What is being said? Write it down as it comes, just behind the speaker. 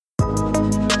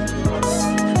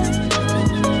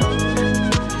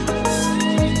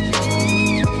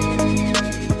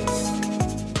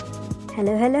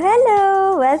Hello, hello,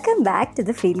 hello! Welcome back to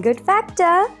the Feel Good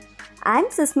Factor. I'm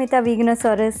Susmita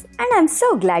Veganosaurus and I'm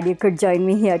so glad you could join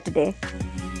me here today.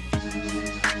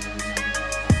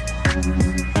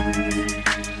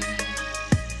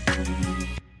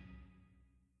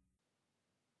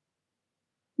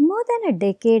 More than a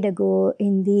decade ago,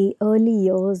 in the early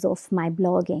years of my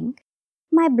blogging,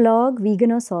 my blog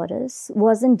Veganosaurus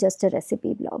wasn't just a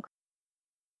recipe blog.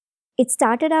 It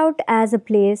started out as a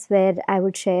place where I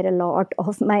would share a lot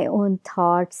of my own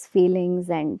thoughts, feelings,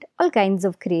 and all kinds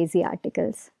of crazy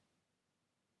articles.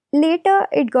 Later,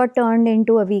 it got turned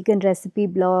into a vegan recipe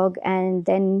blog and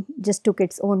then just took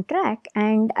its own track,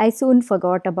 and I soon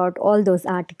forgot about all those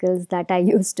articles that I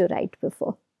used to write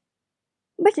before.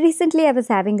 But recently, I was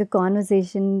having a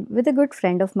conversation with a good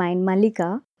friend of mine,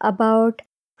 Malika, about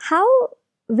how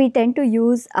we tend to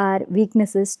use our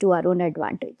weaknesses to our own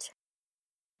advantage.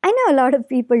 I know a lot of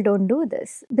people don't do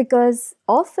this because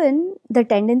often the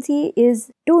tendency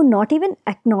is to not even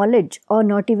acknowledge or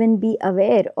not even be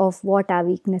aware of what our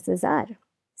weaknesses are.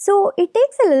 So it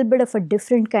takes a little bit of a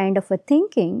different kind of a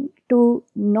thinking to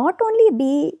not only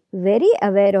be very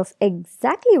aware of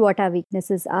exactly what our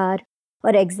weaknesses are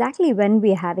or exactly when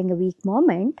we're having a weak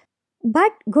moment,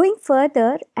 but going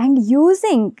further and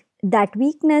using that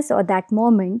weakness or that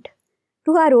moment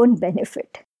to our own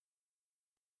benefit.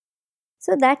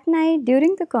 So that night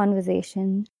during the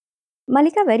conversation,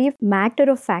 Malika very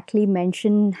matter-of-factly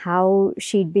mentioned how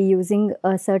she'd be using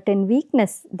a certain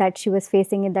weakness that she was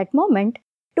facing in that moment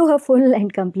to her full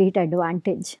and complete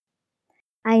advantage.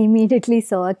 I immediately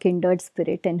saw a kindred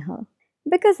spirit in her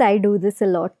because I do this a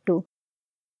lot too.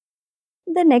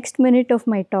 The next minute of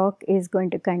my talk is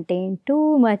going to contain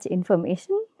too much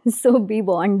information, so be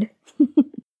warned.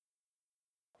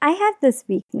 I have this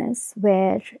weakness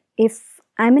where if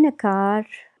I'm in a car,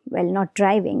 well, not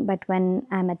driving, but when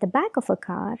I'm at the back of a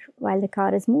car while the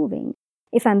car is moving,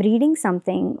 if I'm reading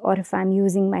something or if I'm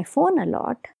using my phone a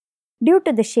lot, due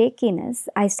to the shakiness,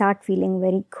 I start feeling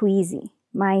very queasy.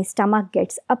 My stomach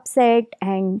gets upset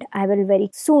and I will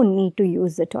very soon need to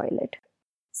use the toilet.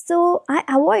 So I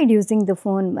avoid using the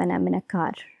phone when I'm in a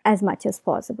car as much as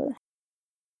possible.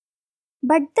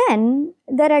 But then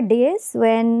there are days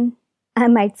when I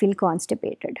might feel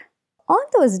constipated. On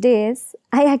those days,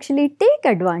 I actually take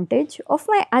advantage of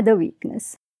my other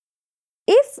weakness.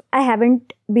 If I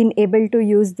haven't been able to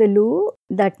use the loo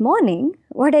that morning,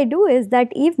 what I do is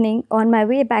that evening on my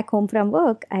way back home from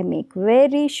work, I make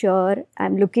very sure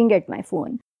I'm looking at my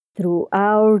phone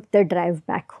throughout the drive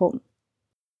back home.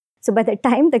 So by the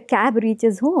time the cab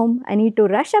reaches home, I need to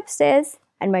rush upstairs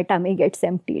and my tummy gets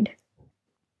emptied.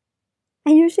 I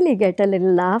usually get a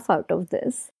little laugh out of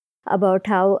this, about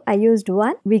how I used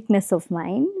one weakness of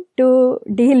mine to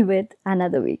deal with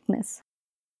another weakness.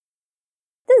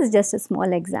 This is just a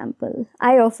small example.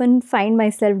 I often find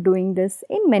myself doing this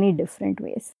in many different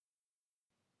ways.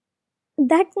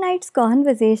 That night's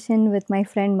conversation with my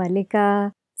friend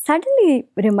Malika suddenly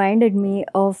reminded me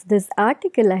of this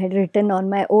article I had written on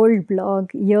my old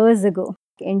blog years ago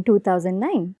in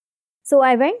 2009. So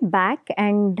I went back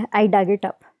and I dug it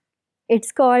up.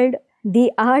 It's called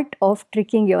The Art of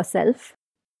Tricking Yourself.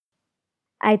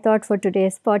 I thought for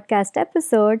today's podcast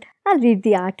episode, I'll read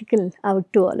the article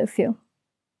out to all of you.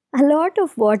 A lot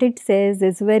of what it says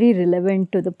is very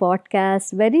relevant to the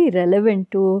podcast, very relevant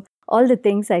to all the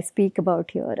things I speak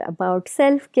about here, about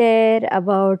self-care,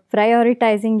 about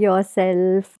prioritizing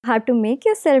yourself, how to make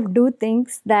yourself do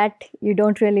things that you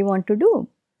don't really want to do,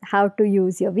 how to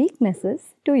use your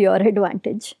weaknesses to your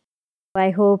advantage.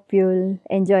 I hope you'll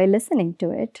enjoy listening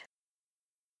to it.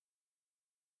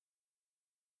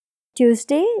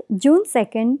 Tuesday, June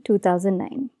 2nd,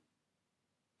 2009.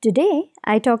 Today,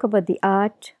 I talk about the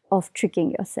art of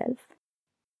tricking yourself.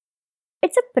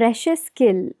 It's a precious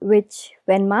skill which,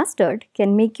 when mastered,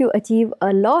 can make you achieve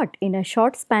a lot in a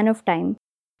short span of time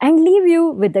and leave you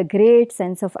with a great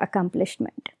sense of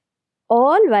accomplishment,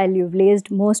 all while you've lazed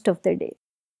most of the day.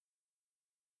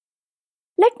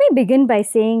 Let me begin by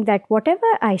saying that whatever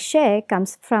I share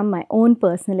comes from my own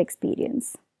personal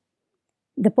experience.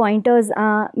 The pointers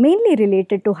are mainly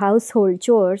related to household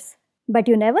chores, but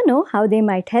you never know how they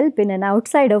might help in an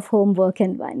outside-of-home work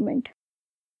environment.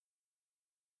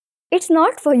 It's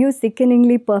not for you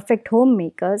sickeningly perfect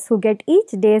homemakers who get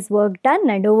each day's work done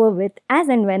and over with as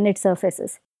and when it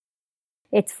surfaces.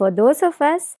 It's for those of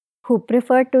us who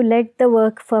prefer to let the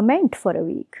work ferment for a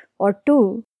week or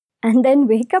two and then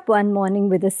wake up one morning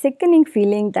with a sickening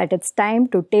feeling that it's time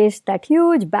to taste that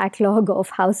huge backlog of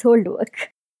household work.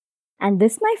 And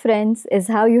this, my friends, is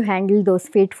how you handle those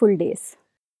fateful days.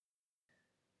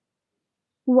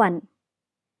 1.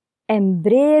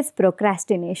 Embrace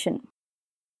procrastination.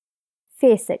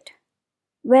 Face it,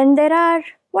 when there are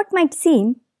what might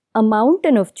seem a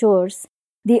mountain of chores,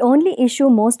 the only issue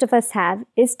most of us have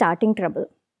is starting trouble.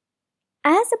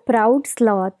 As a proud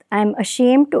sloth, I'm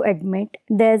ashamed to admit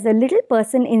there's a little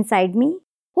person inside me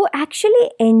who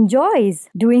actually enjoys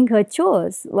doing her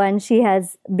chores once she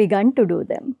has begun to do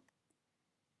them.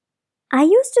 I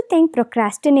used to think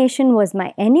procrastination was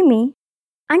my enemy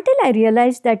until I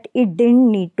realized that it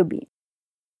didn't need to be.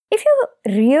 If you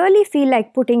really feel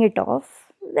like putting it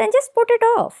off, then just put it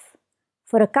off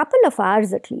for a couple of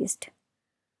hours at least.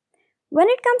 When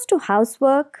it comes to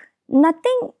housework,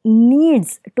 nothing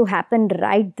needs to happen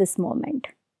right this moment.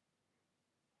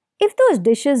 If those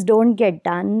dishes don't get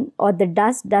done or the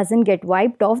dust doesn't get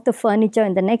wiped off the furniture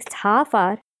in the next half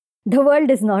hour, the world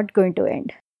is not going to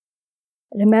end.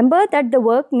 Remember that the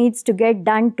work needs to get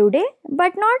done today,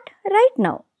 but not right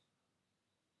now.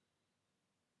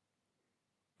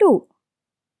 2.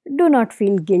 Do not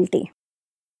feel guilty.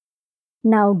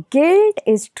 Now, guilt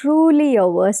is truly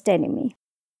your worst enemy.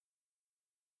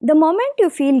 The moment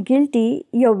you feel guilty,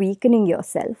 you're weakening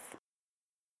yourself.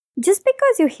 Just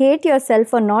because you hate yourself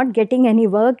for not getting any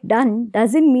work done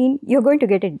doesn't mean you're going to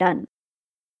get it done.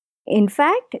 In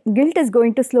fact, guilt is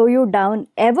going to slow you down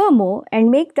ever more and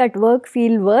make that work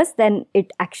feel worse than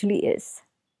it actually is.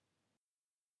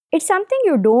 It's something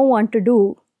you don't want to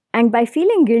do, and by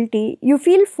feeling guilty, you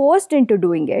feel forced into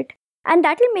doing it, and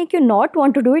that will make you not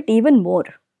want to do it even more.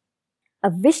 A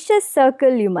vicious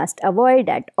circle you must avoid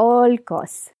at all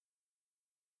costs.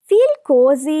 Feel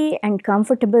cozy and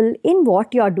comfortable in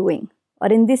what you're doing, or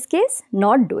in this case,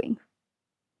 not doing.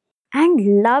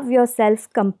 And love yourself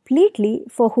completely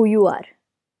for who you are,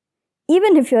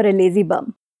 even if you're a lazy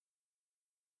bum.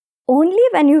 Only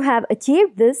when you have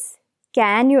achieved this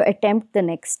can you attempt the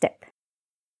next step.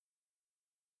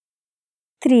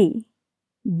 3.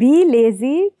 Be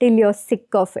lazy till you're sick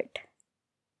of it.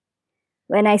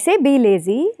 When I say be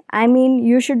lazy, I mean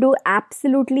you should do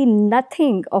absolutely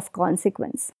nothing of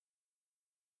consequence.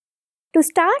 To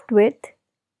start with,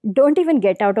 don't even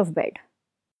get out of bed.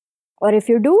 Or if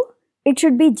you do, it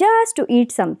should be just to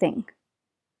eat something.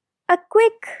 A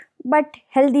quick but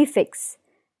healthy fix,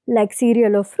 like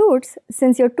cereal or fruits,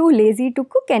 since you're too lazy to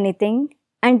cook anything,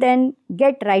 and then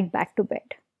get right back to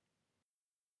bed.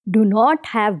 Do not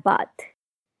have bath.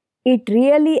 It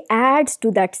really adds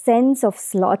to that sense of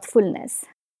slothfulness.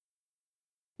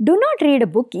 Do not read a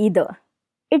book either.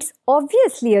 It's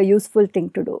obviously a useful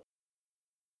thing to do.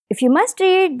 If you must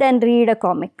read, then read a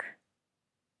comic.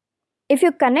 If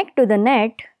you connect to the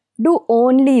net, do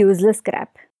only useless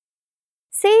crap.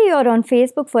 Say you're on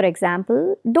Facebook, for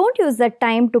example, don't use that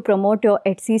time to promote your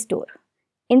Etsy store.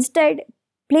 Instead,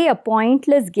 play a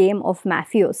pointless game of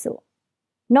Mafioso,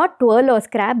 not Twirl or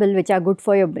Scrabble, which are good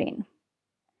for your brain.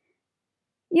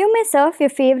 You may surf your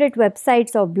favorite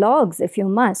websites or blogs if you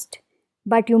must,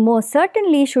 but you most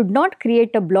certainly should not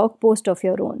create a blog post of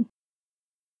your own.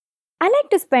 I like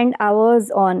to spend hours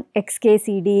on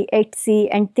XKCD, Etsy,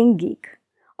 and ThinkGeek,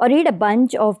 or read a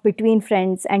bunch of Between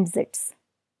Friends and Zits.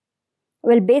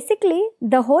 Well, basically,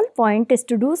 the whole point is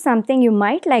to do something you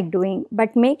might like doing,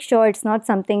 but make sure it's not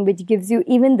something which gives you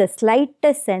even the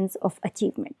slightest sense of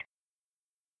achievement.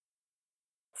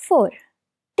 4.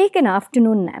 Take an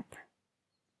afternoon nap.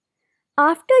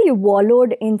 After you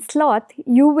wallowed in sloth,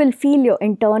 you will feel your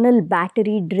internal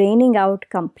battery draining out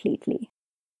completely.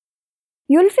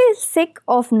 You'll feel sick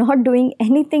of not doing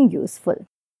anything useful.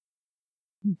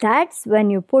 That's when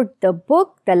you put the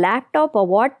book, the laptop, or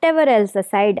whatever else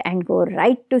aside and go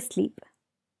right to sleep.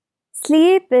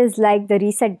 Sleep is like the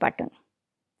reset button.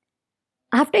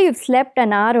 After you've slept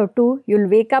an hour or two, you'll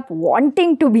wake up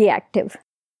wanting to be active.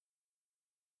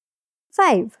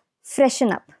 5.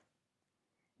 Freshen up.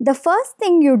 The first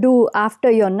thing you do after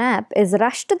your nap is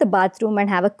rush to the bathroom and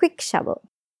have a quick shower.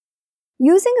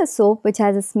 Using a soap which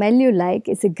has a smell you like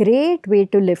is a great way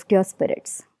to lift your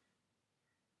spirits.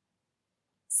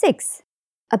 6.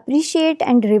 Appreciate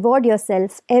and reward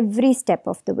yourself every step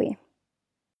of the way.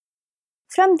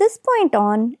 From this point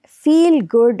on, feel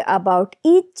good about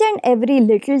each and every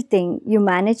little thing you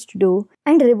manage to do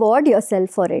and reward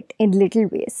yourself for it in little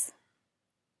ways.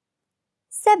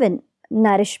 7.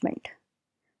 Nourishment.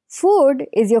 Food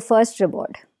is your first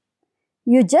reward.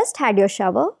 You just had your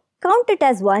shower, count it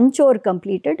as one chore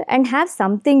completed and have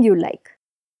something you like.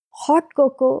 Hot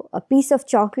cocoa, a piece of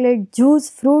chocolate, juice,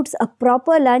 fruits, a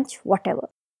proper lunch, whatever.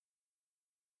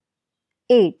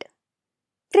 8.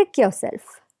 Trick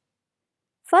yourself.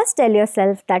 First tell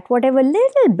yourself that whatever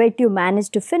little bit you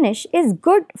manage to finish is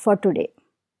good for today.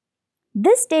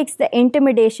 This takes the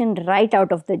intimidation right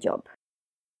out of the job.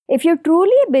 If you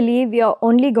truly believe you're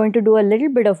only going to do a little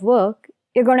bit of work,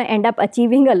 you're going to end up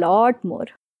achieving a lot more.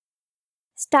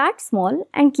 Start small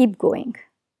and keep going.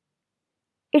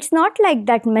 It's not like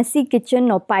that messy kitchen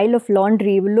or pile of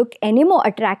laundry will look any more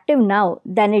attractive now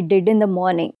than it did in the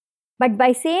morning. But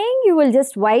by saying you will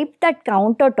just wipe that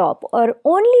countertop or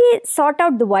only sort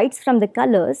out the whites from the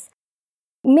colors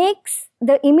makes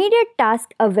the immediate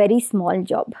task a very small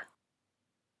job.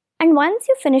 And once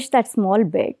you finish that small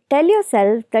bit, tell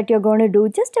yourself that you're going to do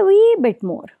just a wee bit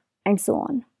more, and so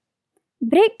on.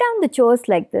 Break down the chores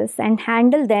like this and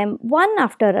handle them one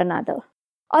after another,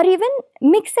 or even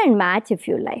mix and match if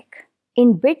you like,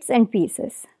 in bits and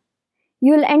pieces.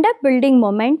 You'll end up building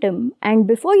momentum, and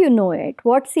before you know it,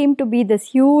 what seemed to be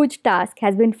this huge task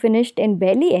has been finished in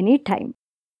barely any time.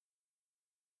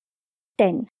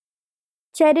 10.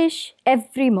 Cherish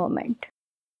every moment.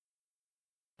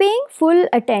 Paying full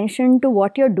attention to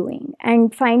what you're doing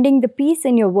and finding the peace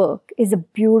in your work is a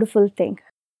beautiful thing.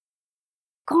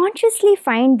 Consciously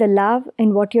find the love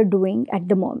in what you're doing at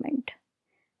the moment.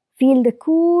 Feel the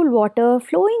cool water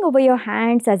flowing over your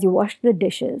hands as you wash the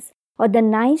dishes, or the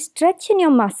nice stretch in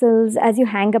your muscles as you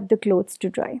hang up the clothes to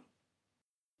dry.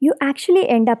 You actually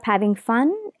end up having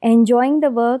fun, enjoying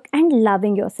the work, and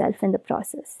loving yourself in the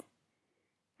process.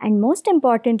 And most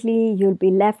importantly, you'll be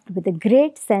left with a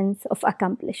great sense of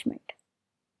accomplishment.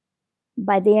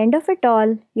 By the end of it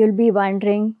all, you'll be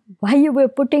wondering why you were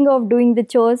putting off doing the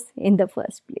chores in the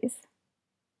first place.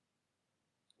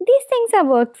 These things have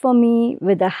worked for me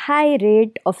with a high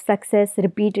rate of success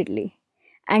repeatedly.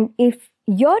 And if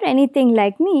you're anything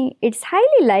like me, it's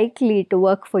highly likely to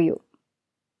work for you.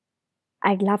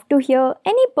 I'd love to hear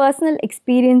any personal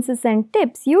experiences and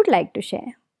tips you'd like to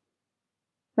share.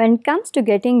 When it comes to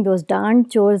getting those darn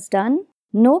chores done,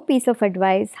 no piece of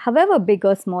advice, however big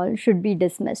or small, should be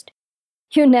dismissed.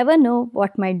 You never know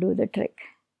what might do the trick.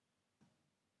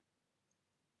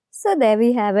 So there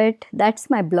we have it. That's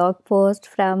my blog post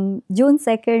from June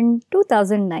 2nd,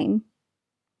 2009.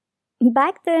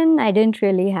 Back then, I didn't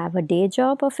really have a day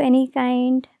job of any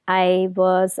kind. I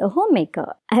was a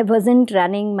homemaker. I wasn't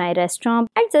running my restaurant.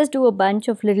 I just do a bunch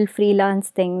of little freelance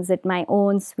things at my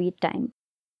own sweet time.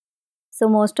 So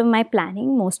most of my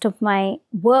planning, most of my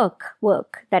work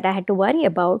that I had to worry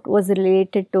about was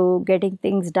related to getting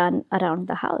things done around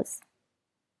the house.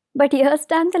 But years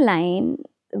down the line,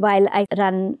 while I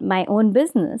run my own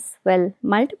business,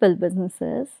 multiple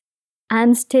businesses,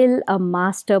 I'm still a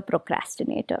master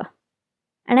procrastinator.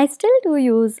 And I still do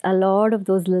use a lot of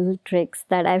those little tricks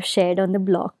that I've shared on the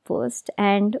blog post.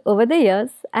 And over the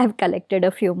years, I've collected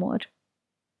a few more.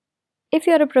 If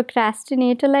you're a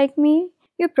procrastinator like me,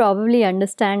 you probably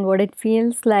understand what it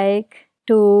feels like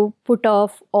to put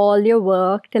off all your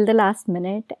work till the last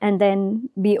minute and then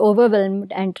be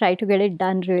overwhelmed and try to get it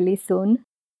done really soon.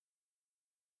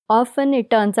 Often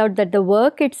it turns out that the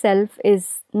work itself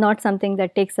is not something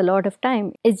that takes a lot of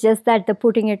time. It's just that the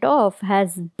putting it off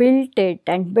has built it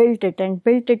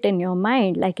in your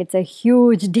mind like it's a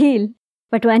huge deal.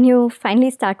 But when you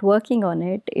finally start working on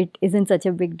it, it isn't such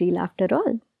a big deal after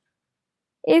all.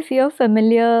 If you're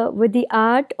familiar with the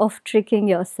art of tricking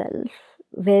yourself,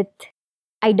 with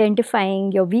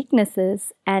identifying your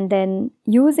weaknesses and then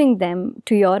using them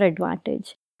to your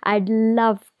advantage, I'd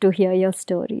love to hear your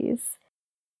stories.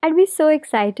 I'd be so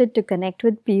excited to connect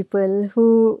with people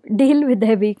who deal with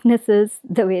their weaknesses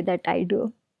the way that I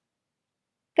do.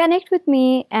 Connect with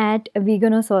me at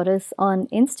Veganosaurus on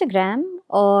Instagram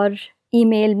or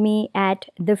email me at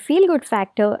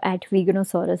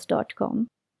thefeelgoodfactor@veganosaurus.com.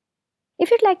 If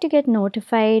you'd like to get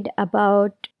notified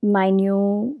about my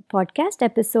new podcast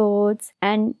episodes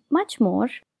and much more,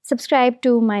 subscribe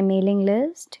to my mailing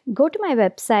list. Go to my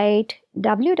website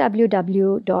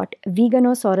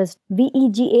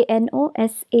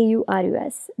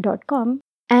www.veganosaurus.com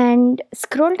and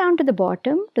scroll down to the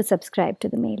bottom to subscribe to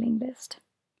the mailing list.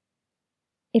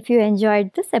 If you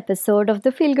enjoyed this episode of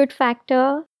The Feel Good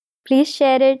Factor, please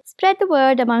share it. Spread the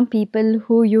word among people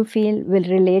who you feel will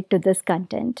relate to this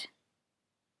content.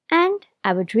 And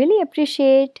I would really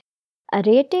appreciate a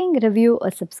rating, review,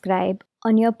 or subscribe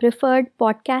on your preferred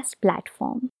podcast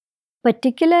platform,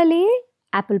 particularly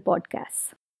Apple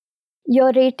Podcasts.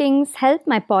 Your ratings help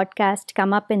my podcast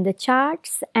come up in the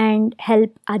charts and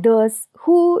help others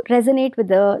who resonate with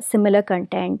the similar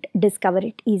content discover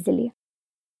it easily.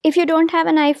 If you don't have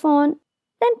an iPhone,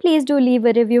 then please do leave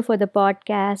a review for the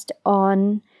podcast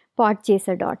on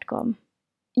podchaser.com.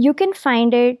 You can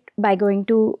find it by going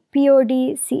to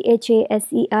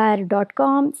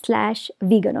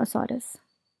podchaser.com/Veganosaurus.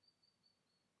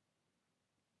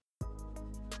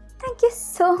 Thank you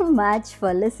so much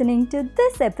for listening to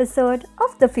this episode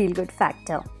of The Feel Good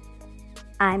Factor.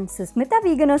 I'm Susmita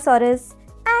Veganosaurus,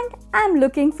 and I'm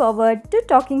looking forward to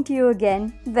talking to you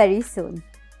again very soon.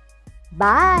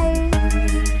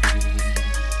 Bye.